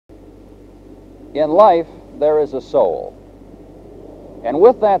In life, there is a soul. And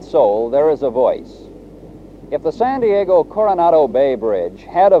with that soul, there is a voice. If the San Diego Coronado Bay Bridge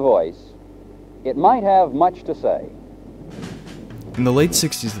had a voice, it might have much to say. In the late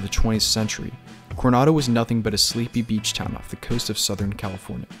 60s of the 20th century, Coronado was nothing but a sleepy beach town off the coast of Southern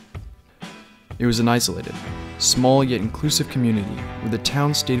California. It was an isolated, small yet inclusive community where the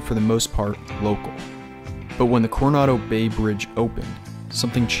town stayed for the most part local. But when the Coronado Bay Bridge opened,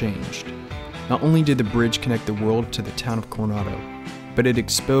 something changed. Not only did the bridge connect the world to the town of Coronado, but it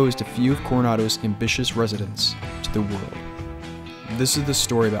exposed a few of Coronado's ambitious residents to the world. This is the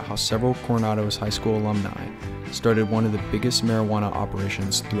story about how several Coronado's high school alumni started one of the biggest marijuana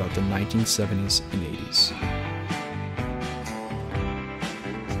operations throughout the 1970s and 80s.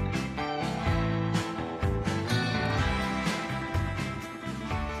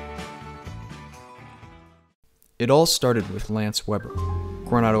 It all started with Lance Weber,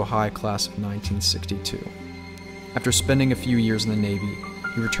 Coronado High class of 1962. After spending a few years in the Navy,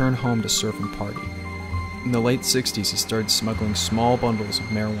 he returned home to surf and party. In the late 60s, he started smuggling small bundles of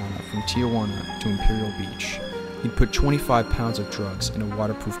marijuana from Tijuana to Imperial Beach. He'd put 25 pounds of drugs in a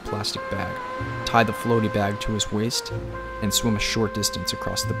waterproof plastic bag, tie the floaty bag to his waist, and swim a short distance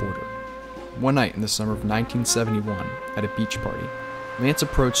across the border. One night in the summer of 1971, at a beach party, Lance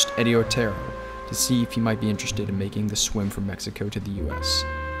approached Eddie Otero to see if he might be interested in making the swim from Mexico to the US.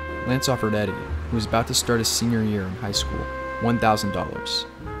 Lance offered Eddie, who was about to start his senior year in high school, $1,000,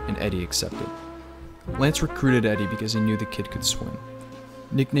 and Eddie accepted. Lance recruited Eddie because he knew the kid could swim.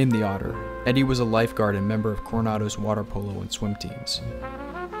 Nicknamed the Otter, Eddie was a lifeguard and member of Coronado's water polo and swim teams.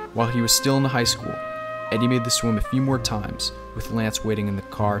 While he was still in high school, Eddie made the swim a few more times, with Lance waiting in the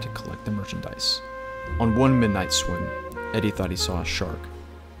car to collect the merchandise. On one midnight swim, Eddie thought he saw a shark.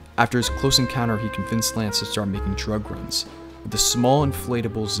 After his close encounter, he convinced Lance to start making drug runs with a small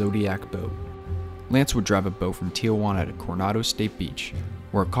inflatable Zodiac boat. Lance would drive a boat from Tijuana to Coronado State Beach,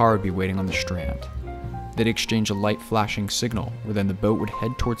 where a car would be waiting on the strand. They'd exchange a light flashing signal, where then the boat would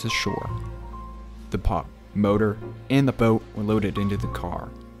head towards the shore. The pop, motor, and the boat were loaded into the car,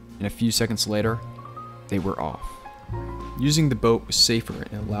 and a few seconds later, they were off. Using the boat was safer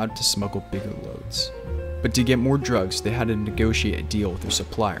and allowed to smuggle bigger loads. But to get more drugs, they had to negotiate a deal with their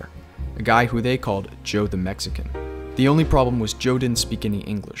supplier, a guy who they called Joe the Mexican. The only problem was Joe didn't speak any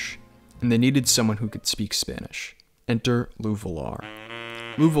English, and they needed someone who could speak Spanish. Enter Lou Villar.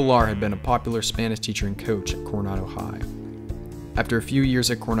 Lou Villar had been a popular Spanish teacher and coach at Coronado High. After a few years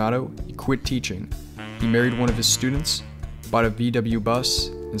at Coronado, he quit teaching. He married one of his students, bought a VW bus,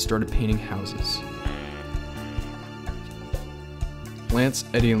 and started painting houses. Lance,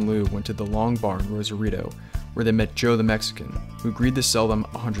 Eddie, and Lou went to the Long Bar in Rosarito, where they met Joe the Mexican, who agreed to sell them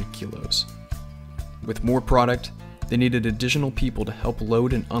 100 kilos. With more product, they needed additional people to help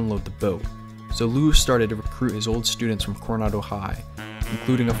load and unload the boat, so Lou started to recruit his old students from Coronado High,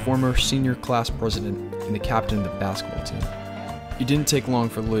 including a former senior class president and the captain of the basketball team. It didn't take long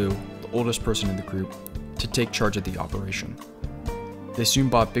for Lou, the oldest person in the group, to take charge of the operation. They soon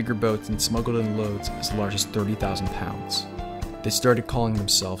bought bigger boats and smuggled in loads as large as 30,000 pounds. They started calling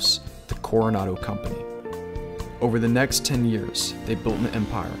themselves the Coronado Company. Over the next 10 years, they built an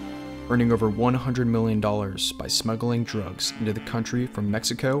empire, earning over $100 million by smuggling drugs into the country from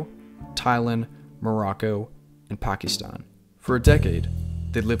Mexico, Thailand, Morocco, and Pakistan. For a decade,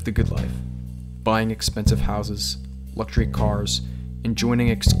 they lived the good life, buying expensive houses, luxury cars, and joining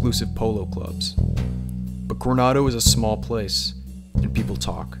exclusive polo clubs. But Coronado is a small place, and people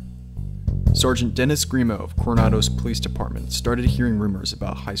talk. Sergeant Dennis Grimo of Coronado's police department started hearing rumors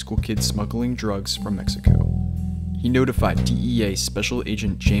about high school kids smuggling drugs from Mexico. He notified DEA Special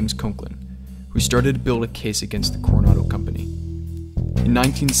Agent James Conklin, who started to build a case against the Coronado Company. In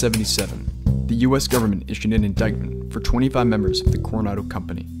 1977, the US government issued an indictment for 25 members of the Coronado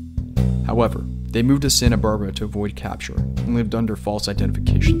Company. However, they moved to Santa Barbara to avoid capture and lived under false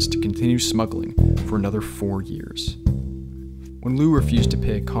identifications to continue smuggling for another 4 years. When Lou refused to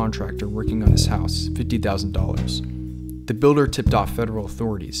pay a contractor working on his house $50,000, the builder tipped off federal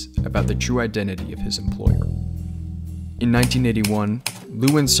authorities about the true identity of his employer. In 1981,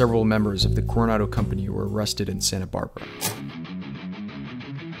 Lou and several members of the Coronado Company were arrested in Santa Barbara.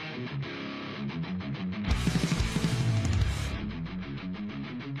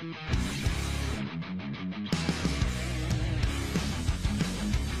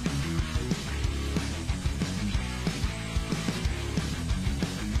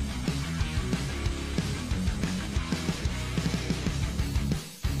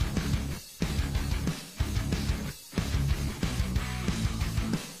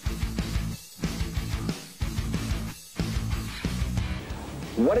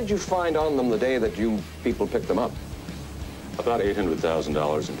 What did you find on them the day that you people picked them up? About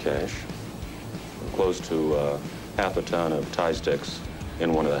 $800,000 in cash, close to half a ton of tie sticks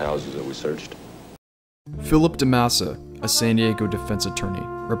in one of the houses that we searched. Philip DeMassa, a San Diego defense attorney,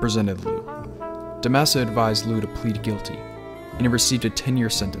 represented Lou. DeMassa advised Lou to plead guilty, and he received a 10-year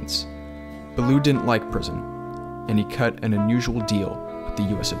sentence. But Lou didn't like prison, and he cut an unusual deal with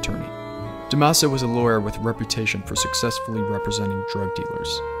the U.S. attorney. DeMassa was a lawyer with a reputation for successfully representing drug dealers.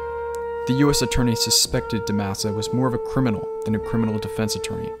 The U.S. attorney suspected DeMassa was more of a criminal than a criminal defense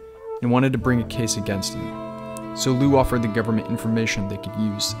attorney, and wanted to bring a case against him. So Lou offered the government information they could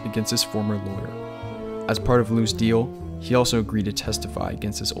use against his former lawyer. As part of Lou's deal, he also agreed to testify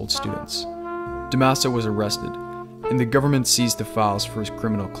against his old students. DeMassa was arrested, and the government seized the files for his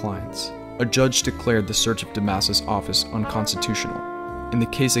criminal clients. A judge declared the search of DeMassa's office unconstitutional, and the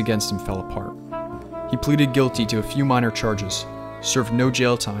case against him fell apart. He pleaded guilty to a few minor charges, served no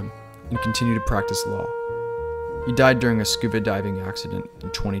jail time, and continued to practice law. He died during a scuba diving accident in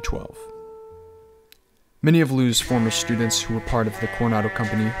 2012. Many of Lou's former students who were part of the Coronado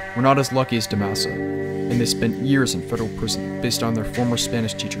Company were not as lucky as DeMassa, and they spent years in federal prison based on their former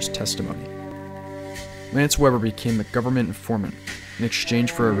Spanish teacher's testimony. Lance Weber became the government informant in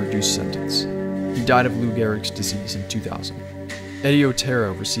exchange for a reduced sentence. He died of Lou Gehrig's disease in 2000. Eddie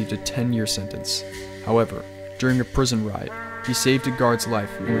Otero received a 10-year sentence. However, during a prison riot, he saved a guard's life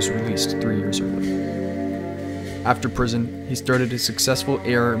and was released 3 years early. After prison, he started a successful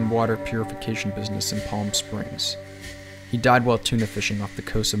air and water purification business in Palm Springs. He died while tuna fishing off the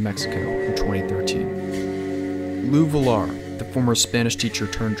coast of Mexico in 2013. Lou Villar, the former Spanish teacher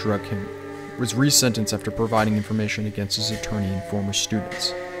turned drug king, was resentenced after providing information against his attorney and former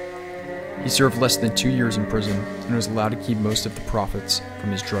students. He served less than 2 years in prison and was allowed to keep most of the profits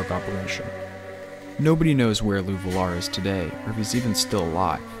from his drug operation. Nobody knows where Lou Villar is today, or if he's even still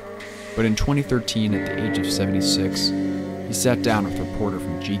alive. But in 2013, at the age of 76, he sat down with a reporter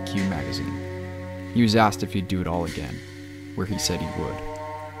from GQ magazine. He was asked if he'd do it all again, where he said he would.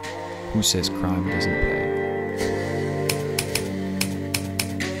 Who says crime doesn't pay?